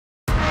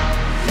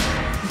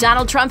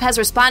Donald Trump has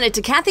responded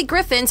to Kathy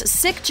Griffin's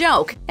sick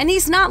joke, and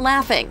he's not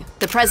laughing.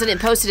 The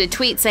president posted a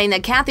tweet saying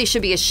that Kathy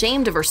should be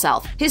ashamed of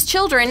herself. His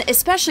children,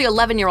 especially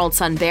 11-year-old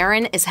son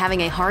Barron, is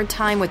having a hard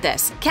time with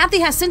this. Kathy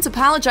has since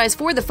apologized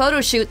for the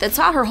photo shoot that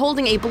saw her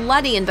holding a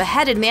bloody and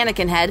beheaded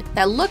mannequin head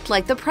that looked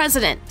like the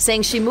president,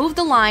 saying she moved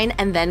the line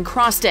and then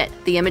crossed it.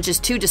 The image is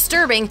too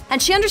disturbing,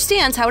 and she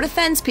understands how it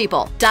offends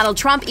people. Donald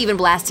Trump even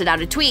blasted out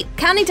a tweet,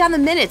 counting down the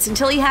minutes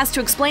until he has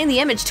to explain the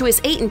image to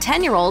his 8- and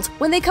 10-year-olds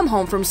when they come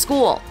home from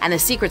school. And the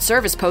Secret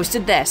Service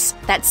posted this,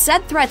 that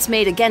said threats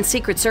made against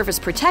Secret Service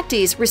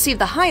protectees receive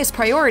the highest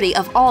priority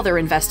of all their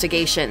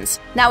investigations.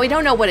 Now, we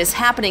don't know what is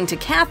happening to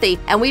Kathy,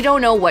 and we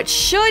don't know what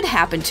should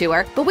happen to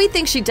her, but we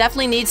think she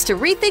definitely needs to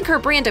rethink her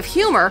brand of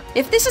humor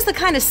if this is the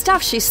kind of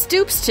stuff she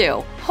stoops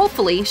to.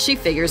 Hopefully, she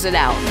figures it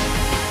out.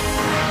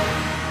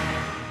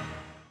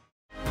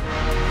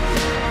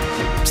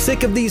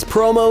 Sick of these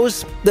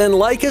promos? Then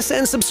like us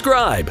and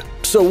subscribe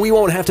so we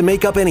won't have to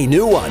make up any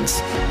new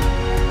ones.